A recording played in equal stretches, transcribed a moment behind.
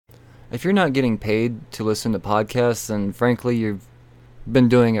if you're not getting paid to listen to podcasts, then frankly, you've been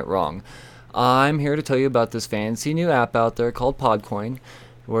doing it wrong. I'm here to tell you about this fancy new app out there called Podcoin,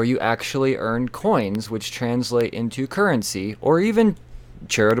 where you actually earn coins which translate into currency or even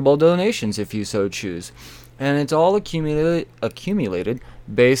charitable donations if you so choose. And it's all accumulated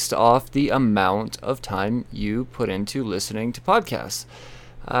based off the amount of time you put into listening to podcasts.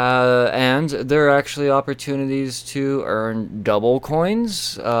 And there are actually opportunities to earn double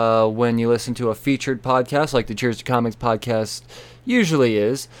coins when you listen to a featured podcast, like the Cheers to Comics podcast usually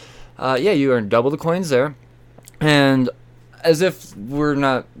is. You earn double the coins there. And as if we're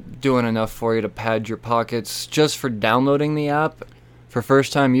not doing enough for you to pad your pockets, just for downloading the app, for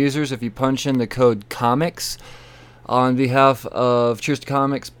first-time users, if you punch in the code COMICS on behalf of Cheers to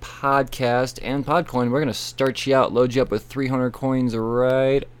Comics podcast and Podcoin, we're going to start you out, load you up with 300 coins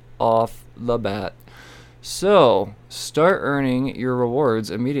right off the bat. So, start earning your rewards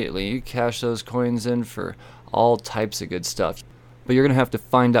immediately. You cash those coins in for all types of good stuff. But you're going to have to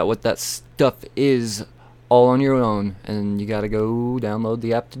find out what that stuff is all on your own, and you got to go download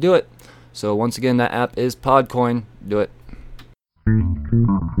the app to do it. So, once again, that app is Podcoin. Do it.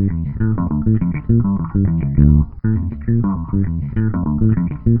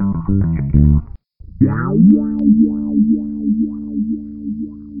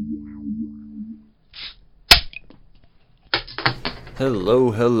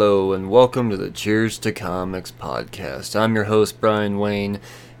 Hello, and welcome to the Cheers to Comics podcast. I'm your host, Brian Wayne,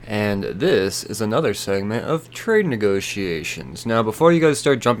 and this is another segment of trade negotiations. Now, before you guys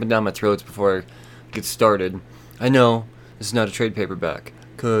start jumping down my throats before I get started, I know this is not a trade paperback,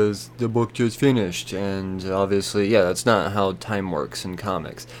 because the book just finished, and obviously, that's not how time works in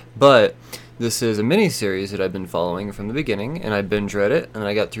comics. But this is a mini-series that I've been following from the beginning, and I binge read it, and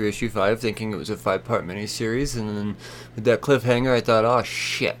I got through issue 5 thinking it was a 5-part mini-series, and then with that cliffhanger, I thought, oh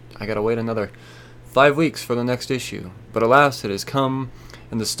shit, I gotta wait another 5 weeks for the next issue. But alas, it has come,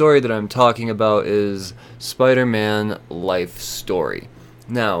 and the story that I'm talking about is Spider-Man Life Story.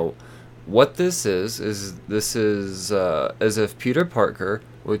 Now, what this is as if Peter Parker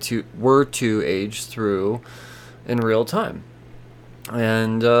were to age through in real time.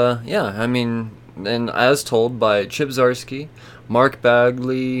 And, and as told by Chip Zdarsky, Mark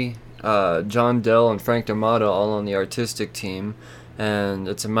Bagley, John Dell, and Frank D'Amato all on the artistic team, and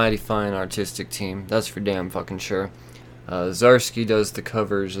it's a mighty fine artistic team, that's for damn fucking sure. Zdarsky does the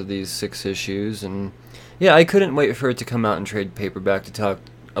covers of these 6 issues, and I couldn't wait for it to come out in trade paperback to talk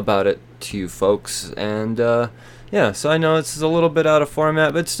about it to you folks, and so I know it's a little bit out of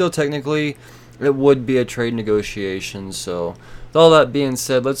format, but still technically it would be a trade negotiation. So with all that being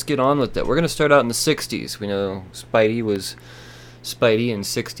said, let's get on with it. We're going to start out in the 60s. We know Spidey was Spidey in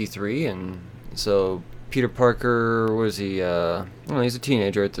 63, and so Peter Parker, was he, he's a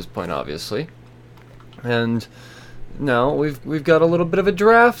teenager at this point, obviously, and now we've got a little bit of a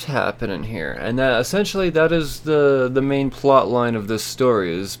draft happening here, and that is the main plot line of this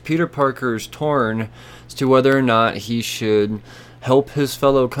story. Is Peter Parker's torn as to whether or not he should help his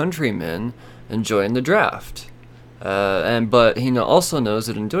fellow countrymen and join the draft, but he also knows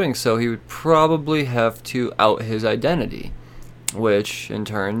that in doing so he would probably have to out his identity, which in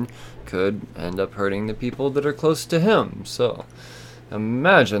turn could end up hurting the people that are close to him. So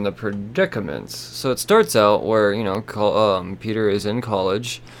imagine the predicaments. So it starts out where Peter is in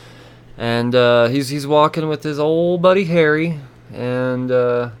college, and he's walking with his old buddy Harry, and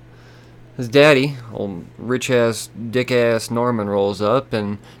his daddy, old rich ass dick ass Norman, rolls up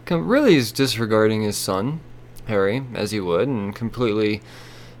and really is disregarding his son Harry as he would, and completely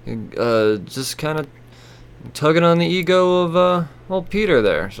just kind of tugging on the ego of old Peter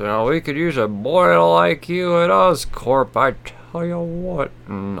there. So we could use a boy like you at Oscorp, I tell you what,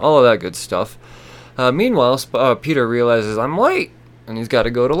 and all of that good stuff. Meanwhile, Peter realizes I'm late, and he's got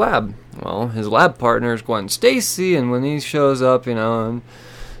to go to lab. Well, his lab partner is Gwen Stacy, and when he shows up, and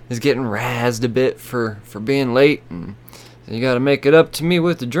he's getting razzed a bit for being late, and you got to make it up to me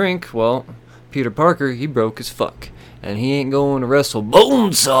with the drink. Well, Peter Parker, he broke as fuck, and he ain't going to wrestle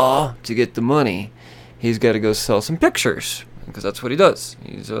Bonesaw to get the money. He's got to go sell some pictures, because that's what he does.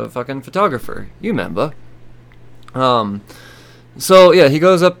 He's a fucking photographer. You remember. So he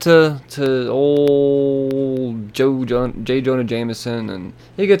goes up to old J. Jonah Jameson, and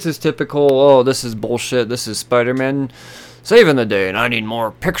he gets his typical, this is bullshit, this is Spider-Man saving the day, and I need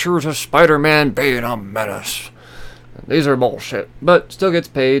more pictures of Spider-Man being a menace. These are bullshit, but still gets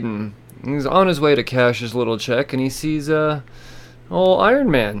paid, and he's on his way to cash his little check, and he sees old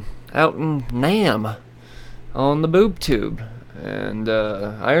Iron Man out in Nam on the boob tube, and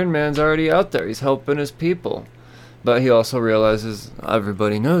Iron Man's already out there. He's helping his people. But he also realizes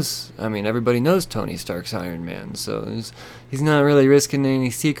everybody knows Tony Stark's Iron Man, so he's not really risking any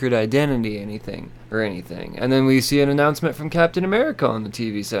secret identity, anything. And then we see an announcement from Captain America on the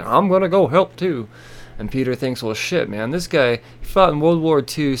TV saying, I'm gonna go help too. And Peter thinks, well, shit, man, this guy he fought in World War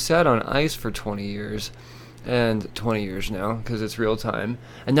II, sat on ice for 20 years, and 20 years now, because it's real time,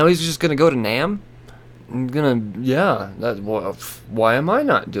 and now he's just gonna go to Nam? Why am I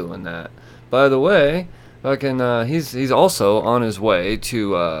not doing that? By the way, he's also on his way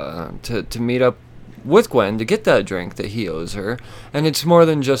to meet up with Gwen to get that drink that he owes her, and it's more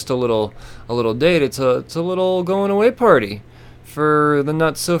than just a little date. It's a little going away party for the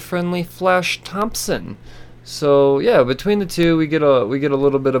not so friendly Flash Thompson. So yeah, between the two, we get a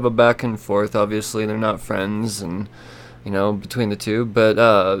little bit of a back and forth. Obviously, they're not friends, and between the two, but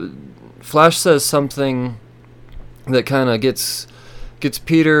Flash says something that kind of gets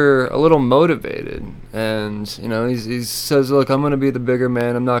Peter a little motivated, and he says, look, I'm gonna be the bigger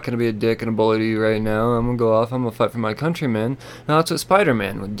man, I'm not gonna be a dick and a bully to you right now, I'm gonna go off, I'm gonna fight for my countrymen. Now that's what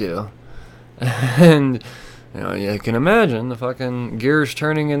Spider-Man would do. And you can imagine the fucking gears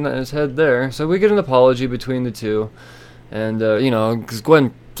turning in his head there. So we get an apology between the two, and because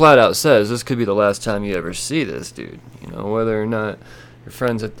Gwen flat out says this could be the last time you ever see this dude, whether or not you're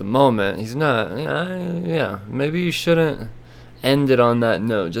friends at the moment. He's not. Maybe you shouldn't end it on that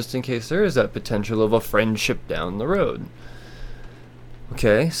note, just in case there is that potential of a friendship down the road.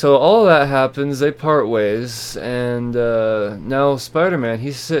 Okay, so all that happens, they part ways, and now Spider-Man,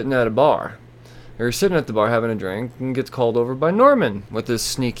 he's sitting at a bar. Or sitting at the bar having a drink, and gets called over by Norman with his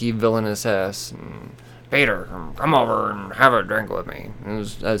sneaky villainous ass. And, Peter, come over and have a drink with me,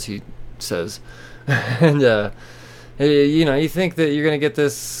 as he says. And you think that you're gonna get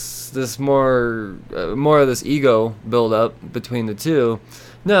this more of this ego build up between the two.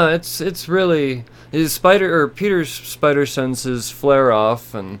 No, it's really Peter's spider senses flare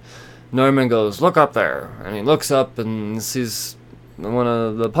off, and Norman goes, look up there, and he looks up and sees one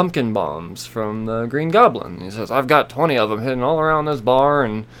of the pumpkin bombs from the Green Goblin. He says, I've got 20 of them hidden all around this bar,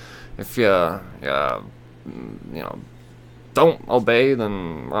 and if you don't obey,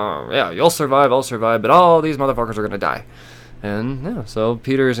 then you'll survive, I'll survive, but all these motherfuckers are gonna die. And so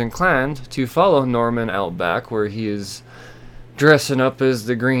Peter is inclined to follow Norman out back, where he is dressing up as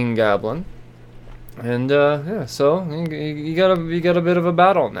the Green Goblin. And so you got a bit of a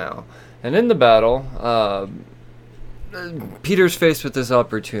battle now. And in the battle, Peter's faced with this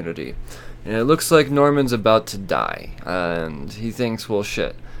opportunity, and it looks like Norman's about to die, and he thinks, well,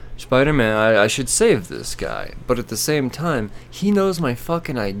 shit, Spider-Man, I should save this guy, but at the same time, he knows my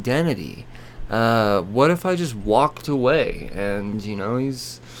fucking identity. What if I just walked away and,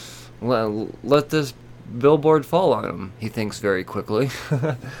 he's let this billboard fall on him, he thinks very quickly.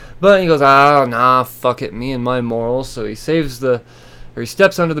 But he goes, nah, fuck it, me and my morals. So he he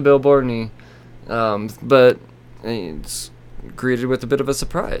steps under the billboard, and but he's greeted with a bit of a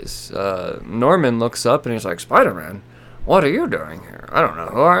surprise. Norman looks up and he's like, Spider-Man, what are you doing here? I don't know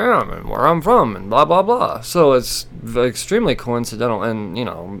who I am and where I'm from and blah blah blah. So it's extremely coincidental, and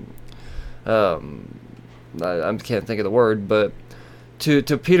I can't think of the word, but to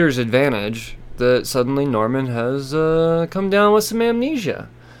Peter's advantage, that suddenly Norman has come down with some amnesia,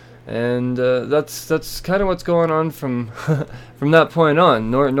 and that's kind of what's going on from from that point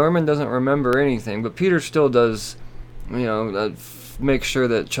on. Norman doesn't remember anything, but Peter still does, make sure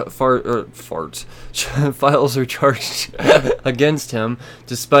that files are charged against him,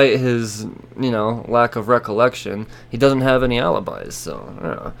 despite his lack of recollection. He doesn't have any alibis, so I don't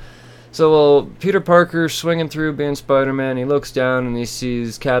know. So, Peter Parker swinging through being Spider-Man, he looks down and he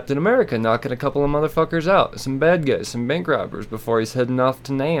sees Captain America knocking a couple of motherfuckers out, some bad guys, some bank robbers, before he's heading off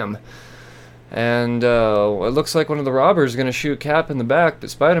to Nam. And it looks like one of the robbers is going to shoot Cap in the back, but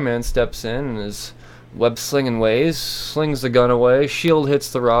Spider-Man steps in and his web-slinging ways, slings the gun away, shield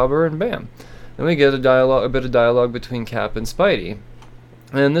hits the robber, and bam. Then we get a bit of dialogue between Cap and Spidey.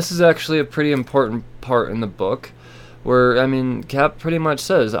 And this is actually a pretty important part in the book, where, Cap pretty much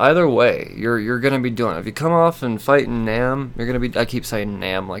says, either way, you're going to be doing it. If you come off and fight in Nam, you're going to be, I keep saying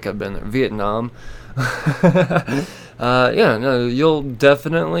Nam like I've been there, Vietnam. You'll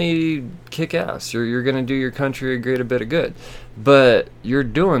definitely kick ass. You're going to do your country a great bit of good. But you're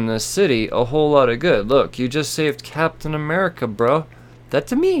doing this city a whole lot of good. Look, you just saved Captain America, bro. That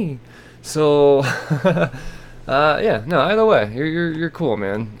to me. So, either way, you're cool,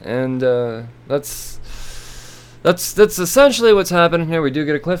 man. And That's essentially what's happening here. We do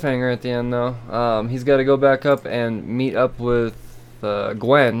get a cliffhanger at the end, though. He's got to go back up and meet up with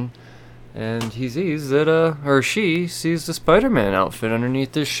Gwen, and he sees that, she sees the Spider-Man outfit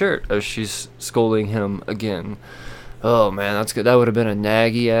underneath his shirt as she's scolding him again. Oh man, that's good. That would have been a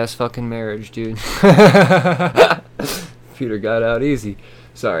naggy ass fucking marriage, dude. Peter got out easy.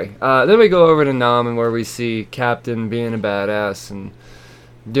 Sorry. Then we go over to Nam, where we see Captain being a badass and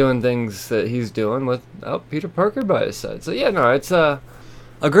doing things that he's doing without Peter Parker by his side. So yeah, no, it's a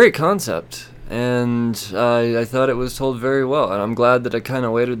great concept, and I thought it was told very well, and I'm glad that I kind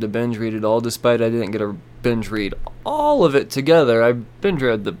of waited to binge read it all, despite I didn't get to binge read all of it together. I binge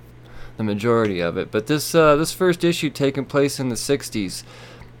read the majority of it, but this first issue taking place in the 60s,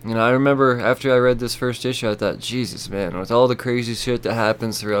 you know, I remember after I read this first issue, I thought, Jesus, man, with all the crazy shit that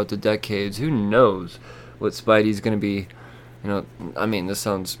happens throughout the decades, who knows what Spidey's going to be, you know, I mean, this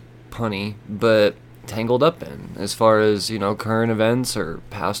sounds punny, but tangled up in, as far as, you know, current events or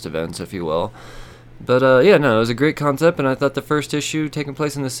past events, if you will. But, yeah, no, it was a great concept, and I thought the first issue taking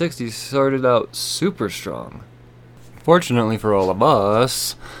place in the 60s started out super strong. Fortunately for all of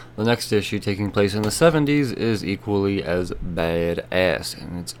us, the next issue taking place in the 70s is equally as badass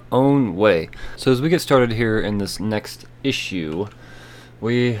in its own way. So as we get started here in this next issue,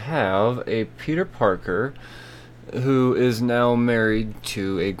 we have a Peter Parker who is now married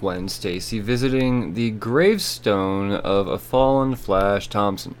to a Gwen Stacy, visiting the gravestone of a fallen Flash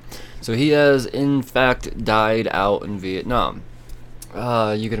Thompson. So he has in fact died out in Vietnam.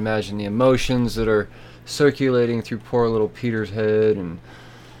 You can imagine the emotions that are circulating through poor little Peter's head, and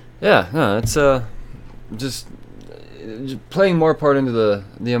yeah, no, it's just playing more part into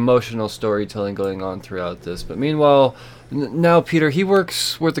the emotional storytelling going on throughout this. But meanwhile, now Peter, he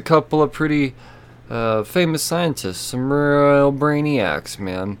works with a couple of pretty famous scientists, some real brainiacs,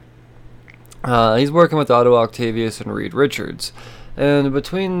 man. He's working with Otto Octavius and Reed Richards, and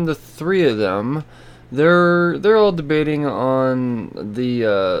between the three of them, they're all debating on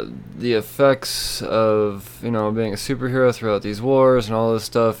the effects of, you know, being a superhero throughout these wars and all this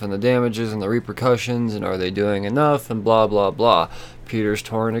stuff, and the damages and the repercussions, and are they doing enough, and blah blah blah. Peter's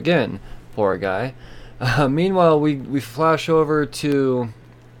torn again, poor guy. Meanwhile, we flash over to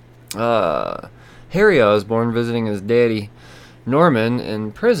Harry Osborn visiting his daddy Norman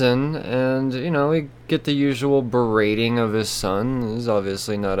in prison, and you know, we get the usual berating of his son. There's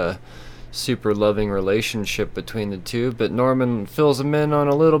obviously not a super loving relationship between the two, but Norman fills him in on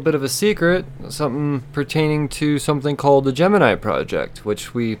a little bit of a secret, something pertaining to something called the Gemini Project,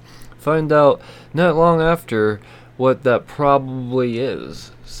 which we find out not long after what that probably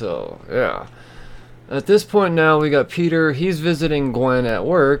is. So yeah, at this point now we got Peter. He's visiting Gwen at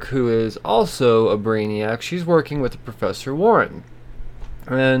work, who is also a brainiac. She's working with Professor Warren,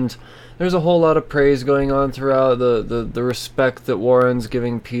 and there's a whole lot of praise going on throughout. The respect that Warren's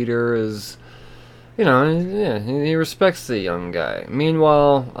giving Peter is, you know, yeah, he respects the young guy.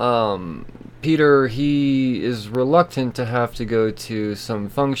 Meanwhile, Peter, he is reluctant to have to go to some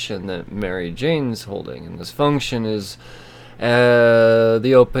function that Mary Jane's holding, and this function is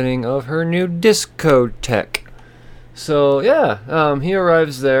the opening of her new discotheque. So yeah, he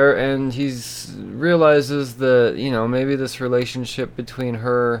arrives there, and he realizes that, you know, maybe this relationship between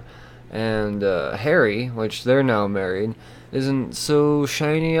her and Harry, which they're now married, isn't so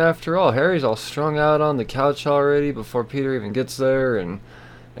shiny after all. Harry's all strung out on the couch already before Peter even gets there, and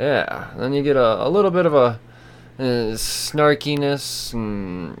yeah, then you get a little bit of a snarkiness,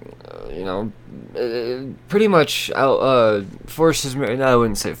 and you know, pretty much forces, I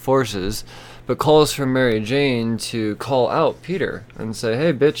wouldn't say forces, but calls for Mary Jane to call out Peter and say,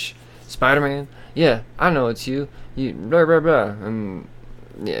 "Hey bitch, Spider-Man, yeah, I know it's you, blah blah blah," and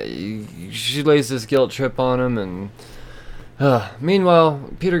yeah, she lays this guilt trip on him, and meanwhile,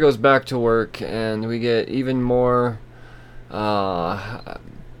 Peter goes back to work, and we get even more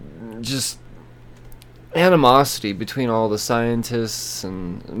just animosity between all the scientists,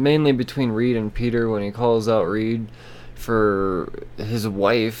 and mainly between Reed and Peter when he calls out Reed for his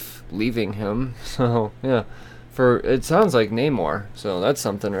wife leaving him. So yeah, it sounds like Namor, so that's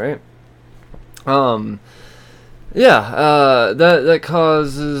something, right? Yeah, that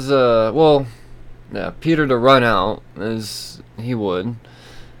causes, Peter to run out, as he would.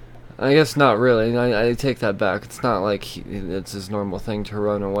 I guess not really. I take that back. It's not like it's his normal thing to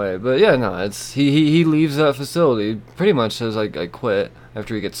run away. But yeah, no, it's he leaves that facility. Pretty much says, I quit,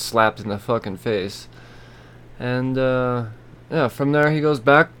 after he gets slapped in the fucking face. And, yeah, from there he goes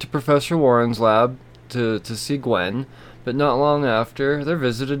back to Professor Warren's lab to see Gwen. But not long after, they're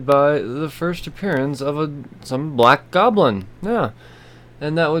visited by the first appearance of some black goblin. Yeah.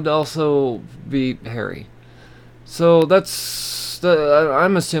 And that would also be Harry. So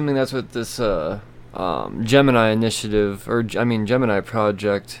I'm assuming that's what this Gemini initiative, Gemini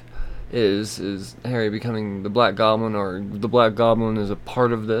project is Harry becoming the Black Goblin, or the Black Goblin is a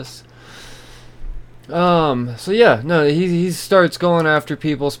part of this. So yeah, no, he starts going after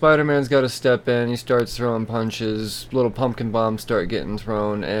people. Spider-Man's got to step in. He starts throwing punches. Little pumpkin bombs start getting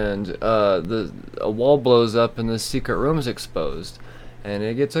thrown, and a wall blows up, and the secret room's exposed, and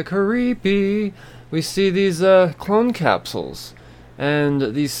it gets a creepy. We see these clone capsules,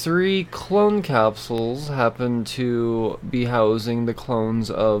 and these 3 clone capsules happen to be housing the clones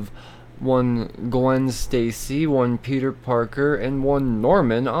of one Gwen Stacy, one Peter Parker, and one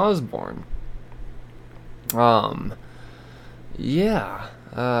Norman Osborn. Um, yeah.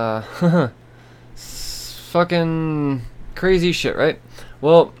 Fucking crazy shit, right?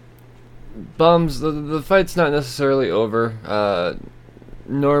 Well, the fight's not necessarily over.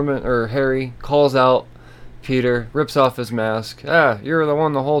 Norman, or Harry, calls out Peter, rips off his mask. Ah, you're the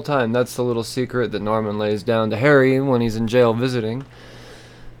one the whole time. That's the little secret that Norman lays down to Harry when he's in jail visiting.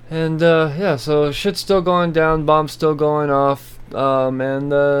 And, yeah, so shit's still going down, bombs still going off.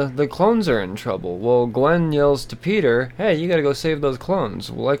 And the clones are in trouble. Well, Gwen yells to Peter, "Hey, you gotta go save those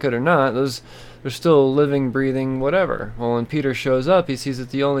clones." Well, like it or not, they're still living, breathing, whatever. Well, when Peter shows up, he sees that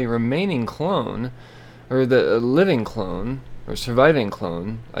the only remaining clone, or the living clone, or surviving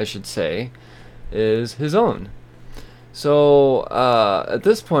clone, I should say, is his own. So, at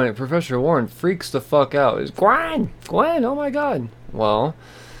this point, Professor Warren freaks the fuck out. He's, Gwen, oh my god. Well,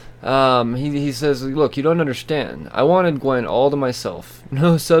 he says, "Look, you don't understand. I wanted Gwen all to myself.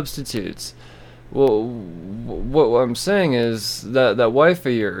 No substitutes. Well, what I'm saying is that wife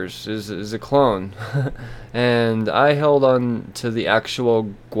of yours is a clone. And I held on to the actual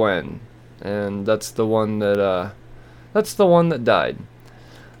Gwen. And that's the one that died."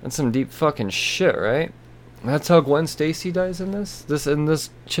 That's some deep fucking shit, right? That's how Gwen Stacy dies in this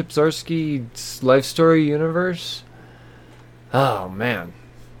Chip Zdarsky life story universe? Oh, man.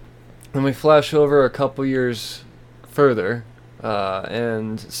 Then we flash over a couple years further,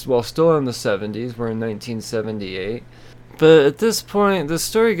 and while still in the 70s, we're in 1978. But at this point, the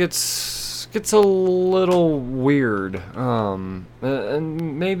story gets a little weird, and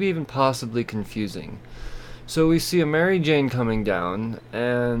maybe even possibly confusing. So we see a Mary Jane coming down,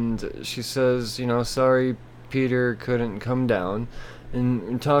 and she says, "Sorry, Peter couldn't come down."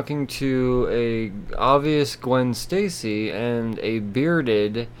 And talking to a obvious Gwen Stacy and a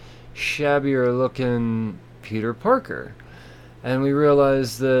bearded, shabbier looking Peter Parker, and we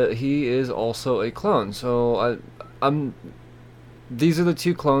realize that he is also a clone. So these are the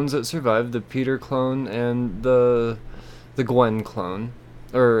 2 clones that survived: the Peter clone and the Gwen clone.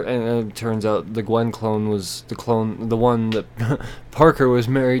 And it turns out the Gwen clone was the one that Parker was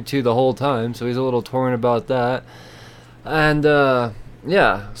married to the whole time, so he's a little torn about that. And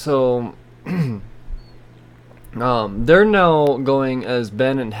yeah, so they're now going as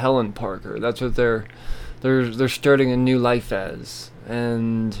Ben and Helen Parker. That's what they're starting a new life as.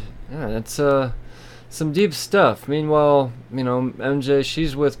 And yeah, it's some deep stuff. Meanwhile, MJ,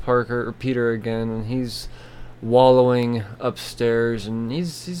 she's with Parker or Peter again, and he's wallowing upstairs, and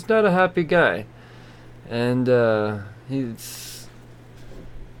he's not a happy guy. And he's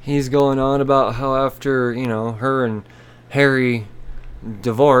going on about how after her and Harry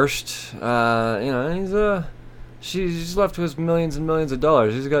divorced, she's left with millions and millions of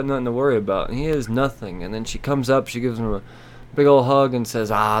dollars. He's got nothing to worry about, and he has nothing. And then she comes up, she gives him a big old hug and says,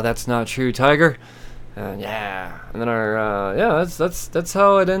 "That's not true, Tiger." And yeah, and then that's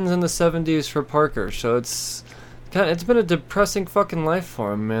how it ends in the 70s for Parker. So it's been a depressing fucking life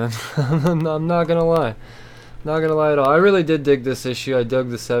for him, man. I'm not gonna lie. Not gonna lie at all. I really did dig this issue. I dug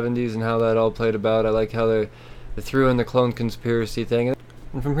the 70s and how that all played about. I like how they threw in the clone conspiracy thing.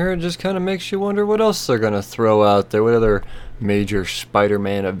 And from here, it just kind of makes you wonder what else they're gonna throw out there. What other major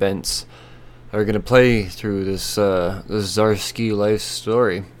Spider-Man events are gonna play through this Zdarsky life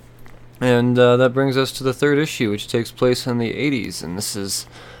story? And that brings us to the 3rd issue, which takes place in the 80s. And this is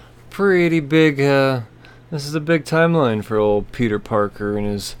pretty big. This is a big timeline for old Peter Parker and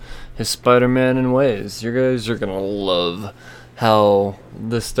his Spider-Man in ways. You guys are gonna love how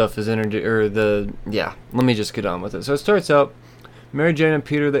this stuff is introduced. Let me just get on with it. So it starts out, Mary Jane and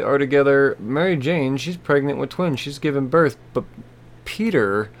Peter, they are together. Mary Jane, she's pregnant with twins. She's giving birth. But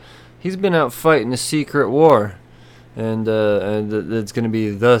Peter, he's been out fighting a secret war. And it's going to be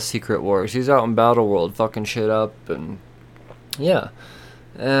the secret war. She's out in Battle World fucking shit up. And yeah.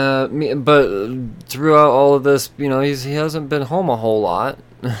 But throughout all of this, he hasn't been home a whole lot.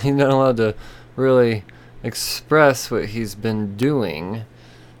 He's not allowed to really express what he's been doing.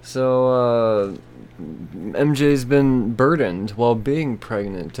 So MJ's been burdened while being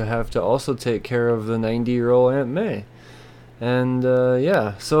pregnant to have to also take care of the 90-year-old Aunt May. And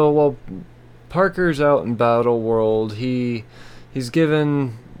so while Parker's out in Battle World, he's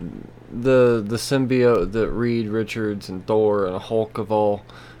given the symbiote that Reed Richards and Thor and Hulk have all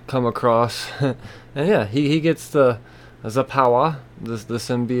come across. And yeah, he gets the power, the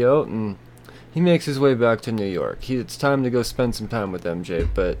symbiote, and he makes his way back to New York. It's time to go spend some time with MJ,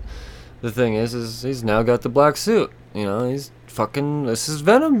 but the thing is he's now got the black suit. You know, this is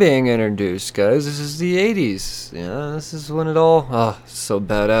Venom being introduced, guys. This is the 80s. You know, this is when it all, so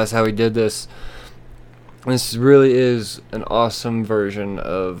badass how he did this. This really is an awesome version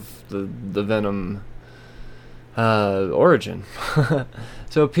of the Venom origin.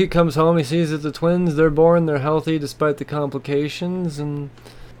 So Pete comes home, he sees that the twins, they're born, they're healthy despite the complications, and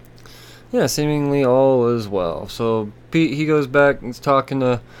yeah, seemingly all is well. So Pete, he goes back and he's talking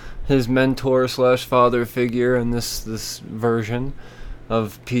to his mentor slash father figure in this version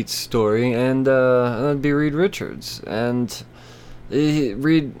of Pete's story, and that'd be Reed Richards. And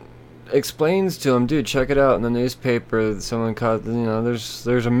Reed explains to him, dude, check it out in the newspaper that someone caught, you know,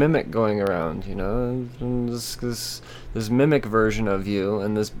 there's a mimic going around, you know, this mimic version of you,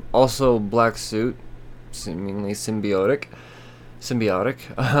 and this also black suit, seemingly symbiotic.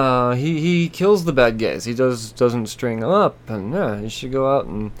 He kills the bad guys. He doesn't string them up, and yeah, you should go out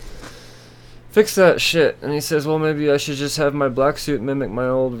and fix that shit. And he says, well, maybe I should just have my black suit mimic my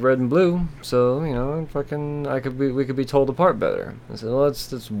old red and blue, so you know, we could be told apart better. I said, well,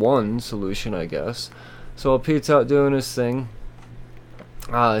 that's one solution, I guess. So while Pete's out doing his thing,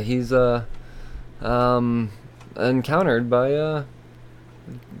 he's encountered by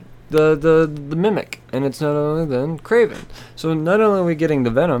the mimic, and it's not only then Kraven. So not only are we getting the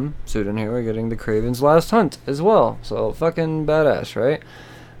Venom suit in here, we're getting the Kraven's Last Hunt as well. So fucking badass, right?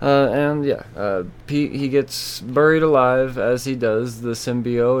 And yeah, Pete, he gets buried alive as he does. The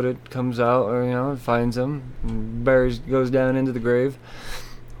symbiote, it comes out, or you know, it finds him, goes down into the grave,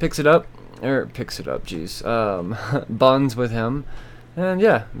 picks it up, jeez, bonds with him, and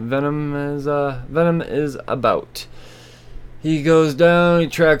yeah, Venom is about. He goes down, he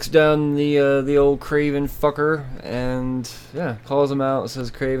tracks down the old Kraven fucker, and yeah, calls him out,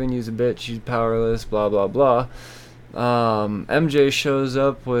 says, Kraven, you's a bitch, you's powerless, blah blah blah. MJ shows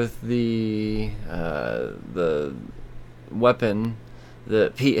up with the weapon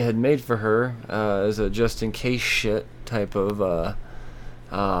that Pete had made for her as a just-in-case shit type of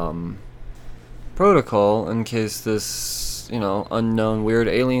protocol in case this, you know, unknown weird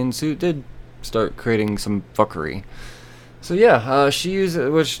alien suit did start creating some fuckery. So yeah, she uses it,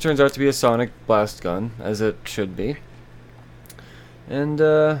 which turns out to be a sonic blast gun, as it should be. And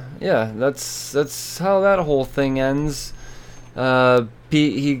yeah, that's how that whole thing ends.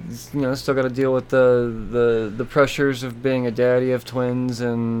 Pete, he's, you know, still got to deal with the pressures of being a daddy of twins,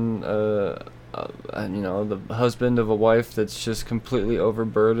 and you know, the husband of a wife that's just completely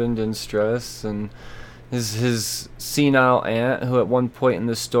overburdened in stress, and his senile aunt, who at one point in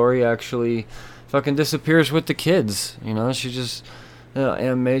the story actually fucking disappears with the kids. You know, she just, you know,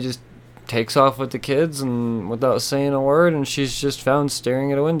 Aunt May just takes off with the kids and without saying a word, and she's just found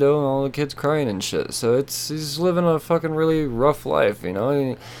staring at a window and all the kids crying and shit. So he's living a fucking really rough life, you know.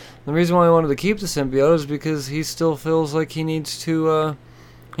 And the reason why I wanted to keep the symbiote is because he still feels like he needs to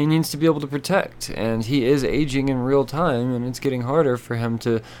be able to protect, and he is aging in real time, and it's getting harder for him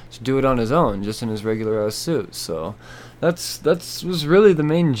to do it on his own, just in his regular ass suit. So that was really the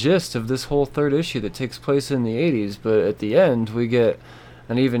main gist of this whole third issue that takes place in the 80s, but at the end we get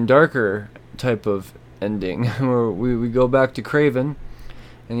an even darker type of ending where we go back to Kraven,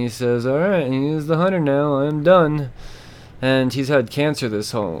 and he says, alright, he's the hunter now, I'm done. And he's had cancer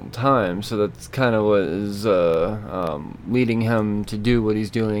this whole time, so that's kind of what is leading him to do what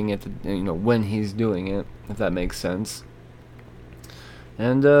he's doing at the, you know, when he's doing it, if that makes sense.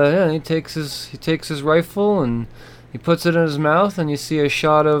 And yeah, he takes his rifle and he puts it in his mouth, and you see a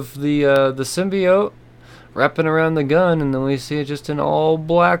shot of the symbiote wrapping around the gun, and then we see just an all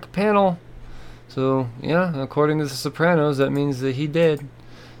black panel. So yeah, according to The Sopranos, that means that he did.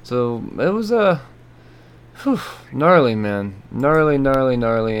 So it was gnarly, man. Gnarly in the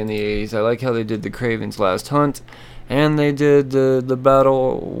 80s. I like how they did the Kraven's Last Hunt, and they did the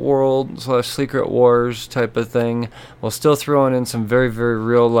Battle World / Secret Wars type of thing, while still throwing in some very, very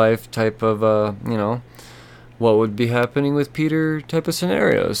real life type of, you know, what would be happening with Peter type of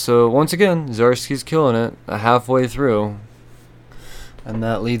scenarios. So once again, Zdarsky's killing it halfway through. And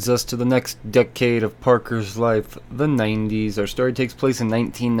that leads us to the next decade of Parker's life, the 90s. Our story takes place in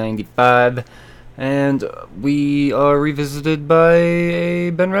 1995. And we are revisited by a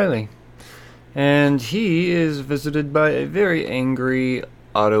Ben Reilly. And he is visited by a very angry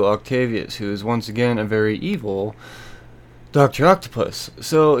Otto Octavius, who is once again a very evil Dr. Octopus.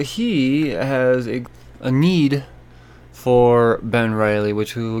 So he has a need for Ben Reilly,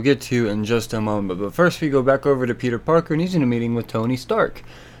 which we will get to in just a moment. But first we go back over to Peter Parker, and he's in a meeting with Tony Stark.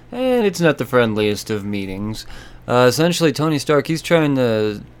 And it's not the friendliest of meetings. Essentially, Tony Stark, he's trying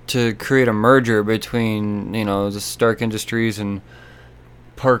to create a merger between, the Stark Industries and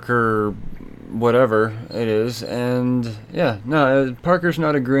Parker, whatever it is. And, Parker's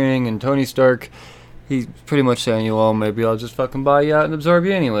not agreeing, and Tony Stark, he's pretty much saying, well, maybe I'll just fucking buy you out and absorb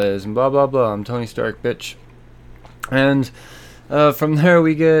you anyways, and blah, blah, blah. I'm Tony Stark, bitch. And from there,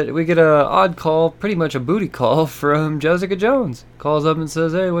 we get a odd call, pretty much a booty call from Jessica Jones. Calls up and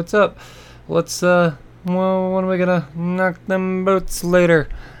says, "Hey, what's up? Let's when are we gonna knock them boots later?"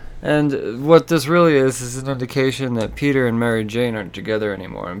 And what this really is an indication that Peter and Mary Jane aren't together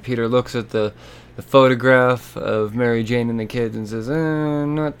anymore. And Peter looks at the photograph of Mary Jane and the kids and says,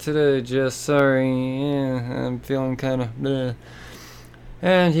 "Not today, Jess. Sorry. Yeah, I'm feeling kind of bleh."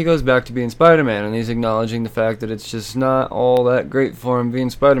 And he goes back to being Spider-Man, and he's acknowledging the fact that it's just not all that great for him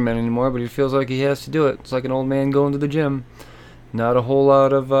being Spider-Man anymore, but he feels like he has to do it. It's like an old man going to the gym. Not a whole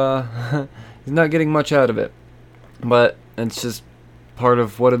lot of, he's not getting much out of it. But it's just part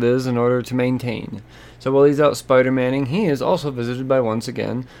of what it is in order to maintain. So while he's out Spider-Maning, he is also visited by, once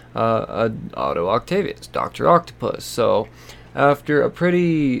again, Otto Octavius, Dr. Octopus. So after a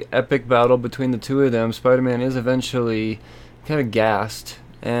pretty epic battle between the two of them, Spider-Man is eventually kind of gassed,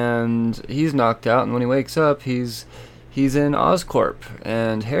 and he's knocked out, and when he wakes up, he's in Oscorp,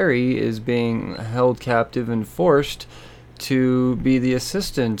 and Harry is being held captive and forced to be the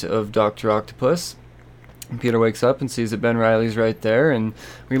assistant of Dr. Octopus. And Peter wakes up and sees that Ben Reilly's right there, and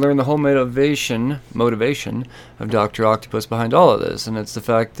we learn the whole motivation of Dr. Octopus behind all of this, and it's the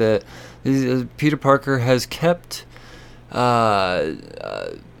fact that Peter Parker has kept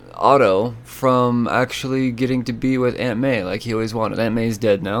Otto from actually getting to be with Aunt May like he always wanted. Aunt May's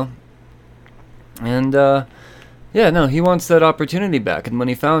dead now. And, he wants that opportunity back. And when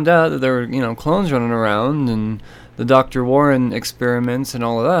he found out that there were, clones running around and the Dr. Warren experiments and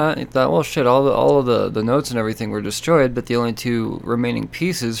all of that, he thought, well, shit, all of the notes and everything were destroyed, but the only two remaining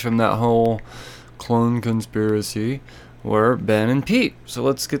pieces from that whole clone conspiracy were Ben and Pete. So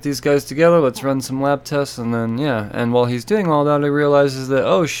let's get these guys together, let's run some lab tests, and then, and while he's doing all that, he realizes that,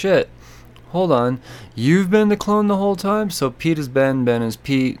 oh shit, hold on, you've been the clone the whole time? So Pete is Ben, Ben is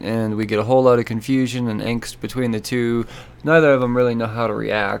Pete, and we get a whole lot of confusion and angst between the two. Neither of them really know how to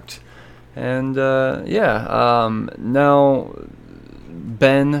react. And, now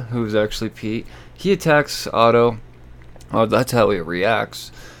Ben, who's actually Pete, he attacks Otto. Oh, that's how he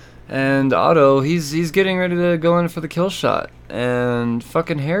reacts. And Otto, he's getting ready to go in for the kill shot, and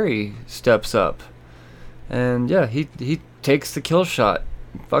fucking Harry steps up, and he takes the kill shot,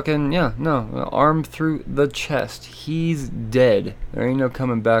 arm through the chest. He's dead. There ain't no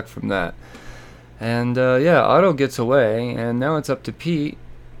coming back from that. And Otto gets away, and now it's up to Pete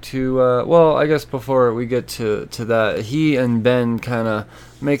to I guess before we get to that, he and Ben kind of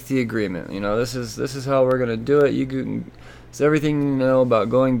make the agreement. This is how we're gonna do it. It's everything you know about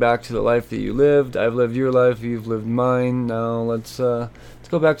going back to the life that you lived. I've lived your life, you've lived mine. Now let's go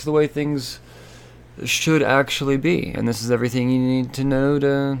back to the way things should actually be. And this is everything you need to know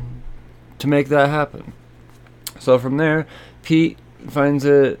to make that happen. So from there, Pete finds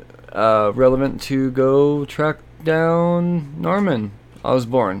it relevant to go track down Norman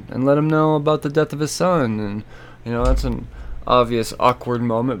Osborn and let him know about the death of his son. And that's an obvious awkward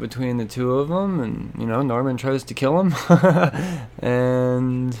moment between the two of them, and Norman tries to kill him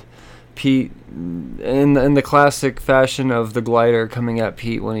and Pete, in the classic fashion of the glider coming at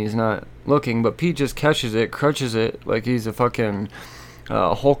Pete when he's not looking, but Pete just catches it, crunches it like he's a fucking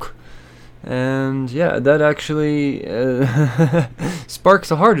Hulk, and that actually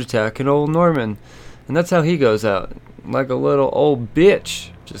sparks a heart attack in old Norman, and that's how he goes out, like a little old bitch.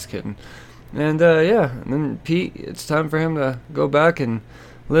 Just kidding. And and then Pete, it's time for him to go back and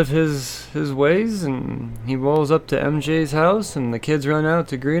live his ways, and he rolls up to MJ's house, and the kids run out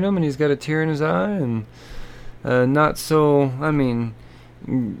to greet him, and he's got a tear in his eye, and it's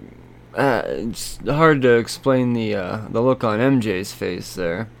hard to explain the look on MJ's face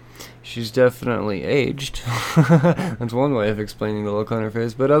there. She's definitely aged. That's one way of explaining the look on her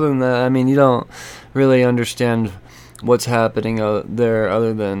face, but other than that, you don't really understand what's happening there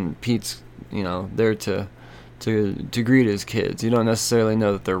other than Pete's there to greet his kids. You don't necessarily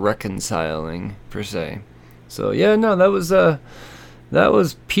know that they're reconciling per se. So that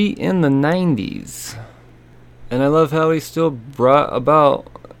was Pete in the 90s, and I love how he still brought about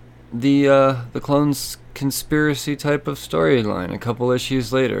the clones conspiracy type of storyline a couple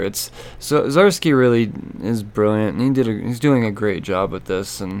issues later. Zdarsky really is brilliant, and he's doing a great job with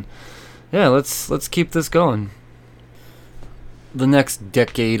this, and let's keep this going. the next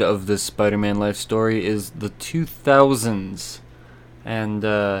decade of this Spider-Man life story is the 2000s. And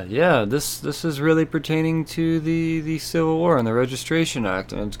yeah, this is really pertaining to the Civil War and the Registration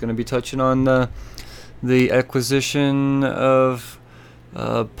Act, and it's going to be touching on the acquisition of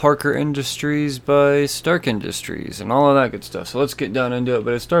Parker Industries by Stark Industries and all of that good stuff. So let's get down into it.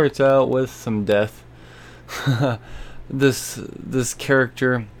 But it starts out with some death. This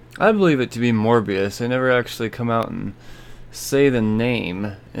character, I believe it to be Morbius. They never actually come out and say the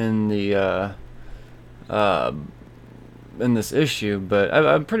name in the in this issue, but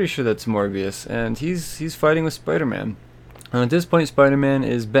I'm pretty sure that's Morbius, and he's fighting with Spider-Man. And at this point, Spider-Man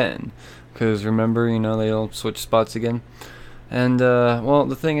is Ben, because remember, they all switch spots again. And well,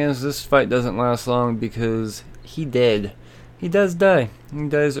 the thing is, this fight doesn't last long because he dead. He does die. He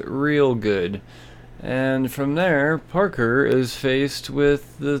dies real good. And from there, Parker is faced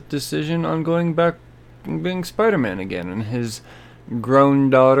with the decision on going back and being Spider-Man again, and his grown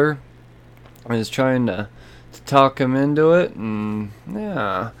daughter is trying to talk him into it, and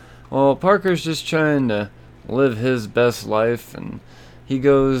yeah, well, Parker's just trying to live his best life, and he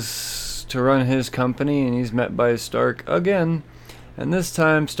goes to run his company, and he's met by Stark again, and this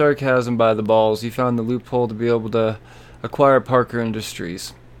time Stark has him by the balls. He found the loophole to be able to acquire Parker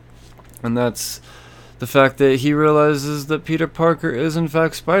Industries, and that's the fact that he realizes that Peter Parker is in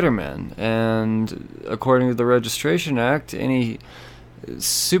fact Spider-Man, and according to the Registration Act, any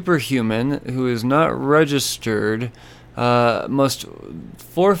superhuman who is not registered must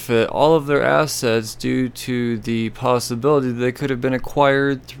forfeit all of their assets due to the possibility that they could have been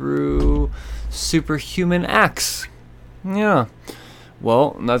acquired through superhuman acts. Yeah.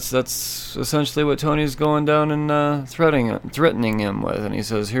 Well, that's essentially what Tony's going down and threatening him with, and he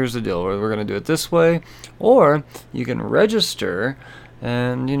says, "Here's the deal: we're going to do it this way, or you can register,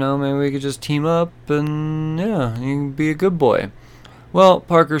 and maybe we could just team up, and yeah, you can be a good boy." Well,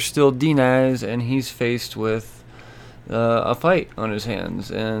 Parker still denies, and he's faced with a fight on his hands,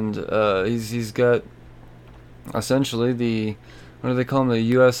 and he's got essentially what do they call them? The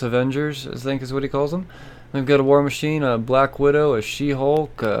U.S. Avengers, I think is what he calls them. We've got a War Machine, a Black Widow, a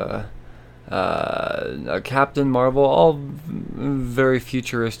She-Hulk, a Captain Marvel, all very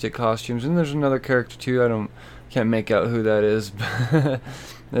futuristic costumes, and there's another character too. Can't make out who that is, but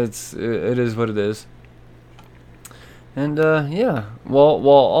it is what it is. And yeah, while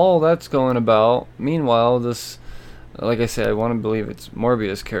all that's going about, meanwhile, this, like I said, I want to believe it's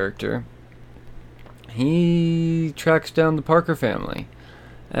Morbius' character. He tracks down the Parker family,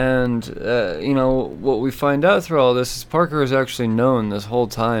 and what we find out through all this is Parker has actually known this whole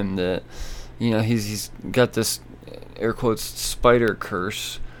time that he's got this air quotes spider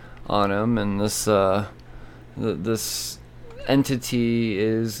curse on him, and this entity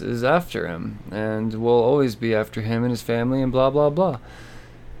is after him and will always be after him and his family and blah blah blah.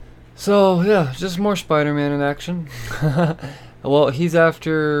 So yeah, just more Spider-Man in action. Well, he's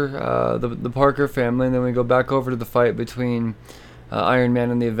after the Parker family, and then we go back over to the fight between Iron Man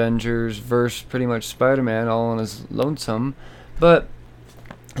and the Avengers versus pretty much Spider-Man all on his lonesome, but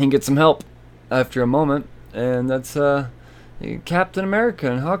he gets some help after a moment, and that's Captain America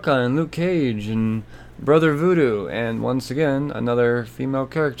and Hawkeye and Luke Cage and Brother Voodoo, and once again, another female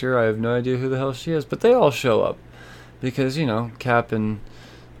character. I have no idea who the hell she is, but they all show up. Because, Cap and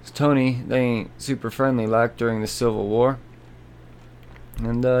Tony, they ain't super friendly like during the Civil War.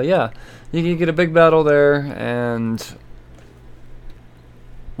 And, yeah, you get a big battle there, and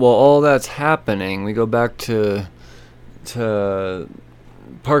while all that's happening, we go back to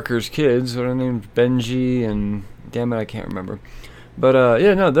Parker's kids. What are their names? Benji and... damn it, I can't remember. But,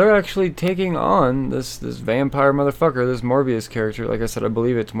 yeah, no, they're actually taking on this vampire motherfucker, this Morbius character. Like I said, I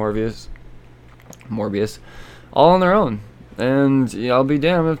believe it's Morbius, all on their own. And I'll be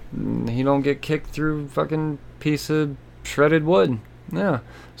damned if he don't get kicked through fucking piece of shredded wood. Yeah.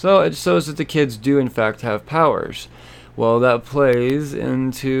 So it shows that the kids do, in fact, have powers. Well, that plays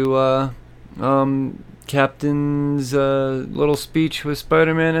into Captain's little speech with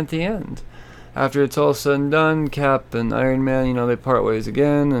Spider-Man at the end. After it's all said and done, Cap and Iron Man, they part ways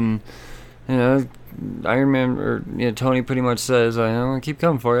again, and Iron Man or Tony pretty much says, "I keep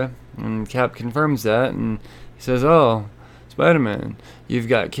coming for you," and Cap confirms that, and he says, "Oh, Spider-Man, you've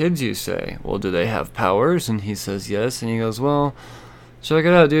got kids, you say? Well, do they have powers?" And he says, "Yes," and he goes, "Well, check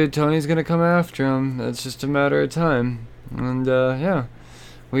it out, dude. Tony's gonna come after him. It's just a matter of time." And yeah,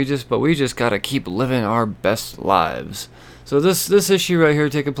 we just gotta keep living our best lives. So this issue right here,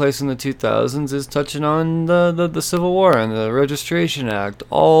 taking place in the 2000s, is touching on the Civil War and the Registration Act,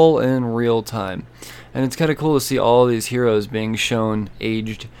 all in real time. And it's kind of cool to see all these heroes being shown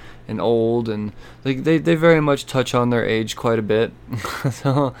aged and old, and they very much touch on their age quite a bit.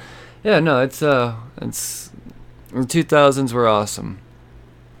 So yeah, no, it's the 2000s were awesome.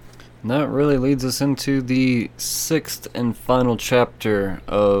 And that really leads us into the sixth and final chapter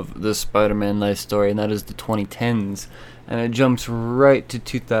of the Spider-Man life story, and that is the 2010s. And it jumps right to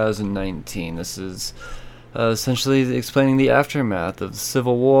 2019. This is essentially explaining the aftermath of the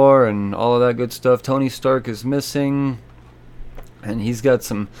Civil War and all of that good stuff. Tony Stark is missing, and he's got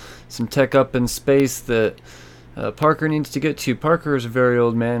some tech up in space that Parker needs to get to. Parker is a very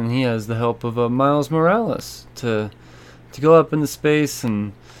old man, and he has the help of Miles Morales to go up into space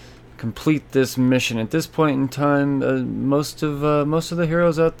and complete this mission. At this point in time, most of the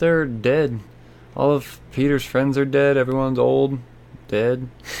heroes out there are dead. All of Peter's friends are dead. Everyone's old, dead.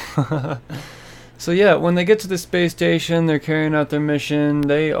 So yeah, when they get to the space station, they're carrying out their mission.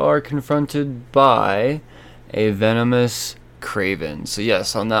 They are confronted by a venomous Kraven. So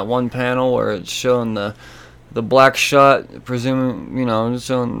yes, on that one panel where it's showing the black shot,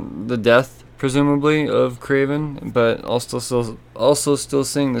 showing the death presumably of Kraven, but also still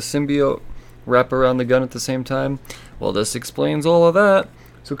seeing the symbiote wrap around the gun at the same time. Well, this explains all of that.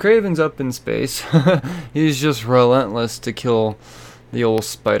 So Kraven's up in space. He's just relentless to kill the old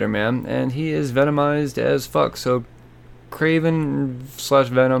Spider-Man, and he is venomized as fuck. So Kraven /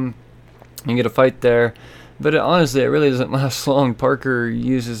 Venom, you get a fight there, but honestly, it really doesn't last long. Parker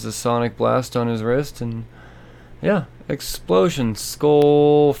uses the sonic blast on his wrist, and yeah, explosions,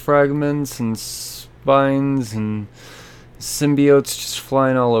 skull fragments, and spines, and symbiotes just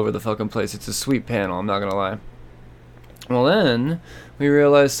flying all over the fucking place. It's a sweet panel, I'm not gonna lie. Well, then we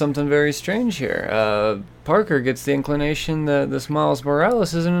realize something very strange here. Parker gets the inclination that this Miles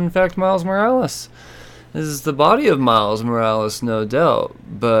Morales isn't in fact Miles Morales. This is the body of Miles Morales, no doubt,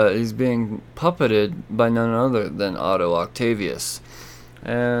 but he's being puppeted by none other than Otto Octavius.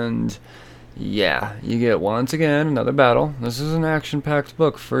 And yeah, you get once again another battle. This is an action-packed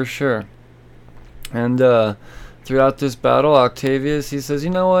book for sure. And throughout this battle, Octavius, he says, "You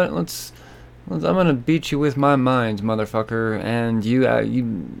know what? I'm gonna beat you with my mind, motherfucker." And you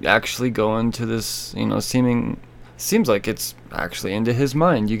actually go into this, seems like it's actually into his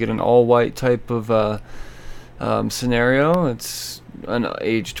mind. You get an all-white type of scenario. It's an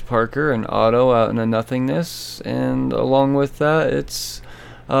aged Parker and Otto out in a nothingness, and along with that, it's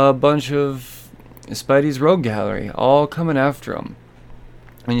a bunch of Spidey's rogue gallery all coming after him.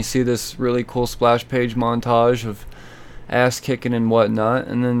 And you see this really cool splash page montage of ass kicking and whatnot,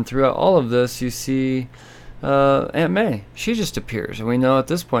 and then throughout all of this you see Aunt May. She just appears, and we know at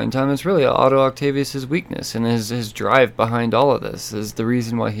this point in time it's really Otto Octavius' weakness, and his drive behind all of this is the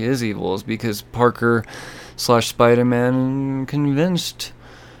reason why he is evil, is because Parker / Spider-Man convinced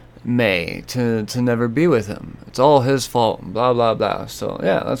May to never be with him. It's all his fault, blah blah blah. So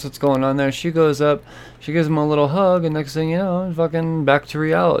yeah, that's what's going on there. She goes up, she gives him a little hug, and next thing you know, fucking back to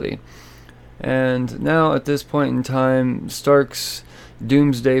reality. And now at this point in time, Stark's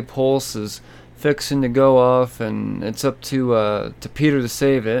doomsday pulse is fixing to go off, and it's up to Peter to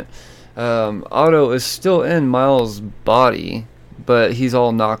save it. Otto is still in Miles' body, but he's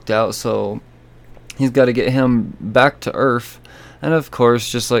all knocked out, so he's got to get him back to Earth. And of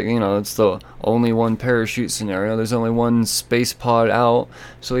course, just like, it's the only one parachute scenario, there's only one space pod out,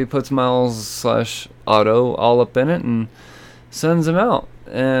 so he puts Miles / Otto all up in it and sends him out.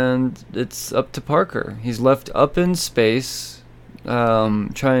 And it's up to Parker. He's left up in space,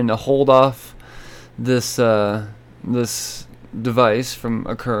 trying to hold off this device from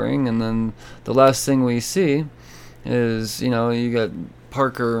occurring. And then the last thing we see is, you got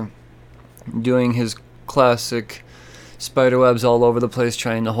Parker doing his classic spiderwebs all over the place,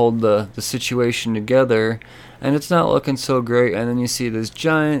 trying to hold the situation together, and it's not looking so great. And then you see this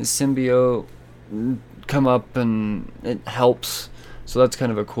giant symbiote come up, and it helps. So that's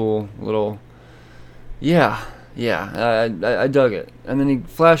kind of a cool little, I dug it. And then he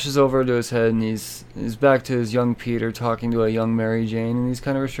flashes over to his head, and he's back to his young Peter talking to a young Mary Jane, and he's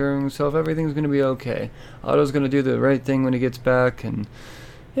kind of assuring himself everything's going to be okay. Otto's going to do the right thing when he gets back, and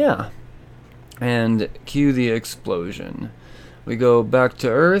yeah. And cue the explosion. We go back to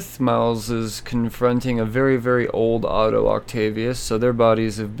Earth. Miles is confronting a very, very old Otto Octavius, so their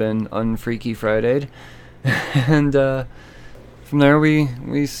bodies have been unfreaky Friday'd. And from there we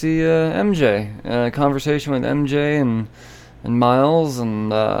see MJ. A conversation with MJ and Miles,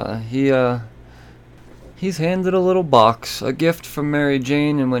 and he's handed a little box, a gift from Mary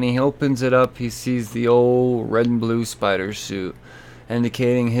Jane, and when he opens it up, he sees the old red and blue spider suit,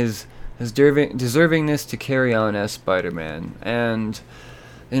 indicating his deservingness to carry on as Spider-Man. And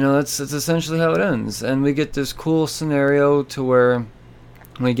that's essentially how it ends. And we get this cool scenario to where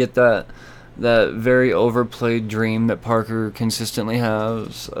We get that very overplayed dream that Parker consistently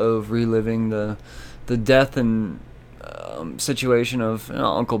has of reliving the death and situation of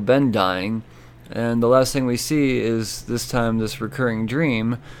Uncle Ben dying, and the last thing we see is this time this recurring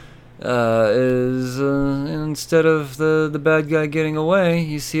dream is instead of the bad guy getting away,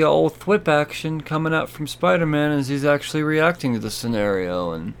 you see all thwip action coming out from Spider-Man as he's actually reacting to the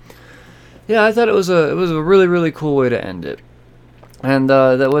scenario. And yeah, I thought it was a really really cool way to end it. And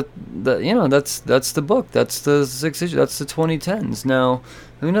that's the book. That's the 6 issue. That's the 2010s. Now,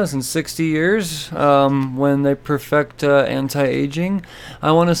 who knows? In 60 years, when they perfect anti-aging,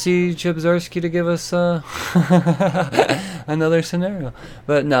 I want to see Chip Zdarsky to give us another scenario.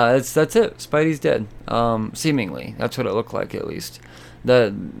 But no, that's it. Spidey's dead. Seemingly, that's what it looked like at least.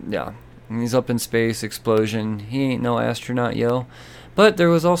 Yeah, he's up in space. Explosion. He ain't no astronaut, yo. But there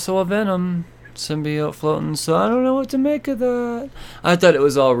was also a Venom symbiote floating, so I don't know what to make of that. I thought it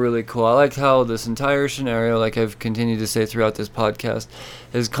was all really cool. I liked how this entire scenario, like I've continued to say throughout this podcast,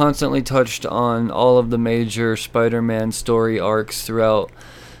 has constantly touched on all of the major Spider-Man story arcs throughout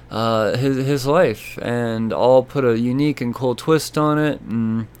his life, and all put a unique and cool twist on it,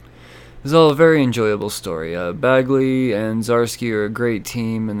 and it's all a very enjoyable story. Bagley and Zdarsky are a great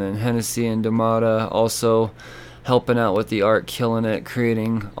team, and then Hennessy and D'Amata also helping out with the art, killing it,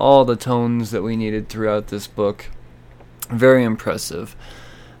 creating all the tones that we needed throughout this book. Very impressive.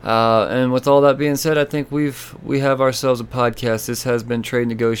 And with all that being said, I think we have ourselves a podcast. This has been Trade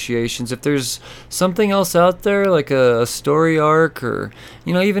Negotiations. If there's something else out there, like a story arc, or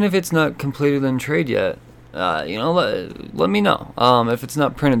even if it's not completed in trade yet, let me know. If it's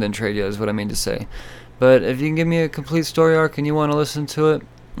not printed in trade yet, is what I mean to say. But if you can give me a complete story arc and you want to listen to it,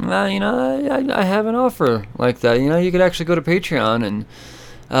 I have an offer like that. You could actually go to Patreon, and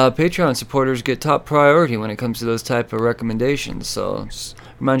Patreon supporters get top priority when it comes to those type of recommendations. So just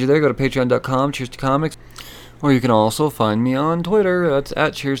remind you there, go to patreon.com, Cheers to Comics. Or you can also find me on Twitter. That's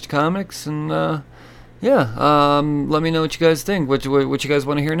at Cheers to Comics. And let me know what you guys think, what you guys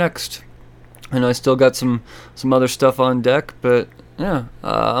want to hear next. I know I still got some other stuff on deck, but yeah,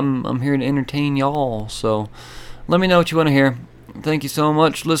 I'm here to entertain y'all. So let me know what you want to hear. Thank you so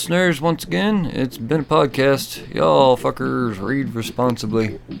much, listeners. Once again, it's been a podcast. Y'all fuckers read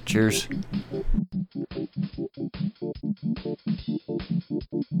responsibly. Cheers.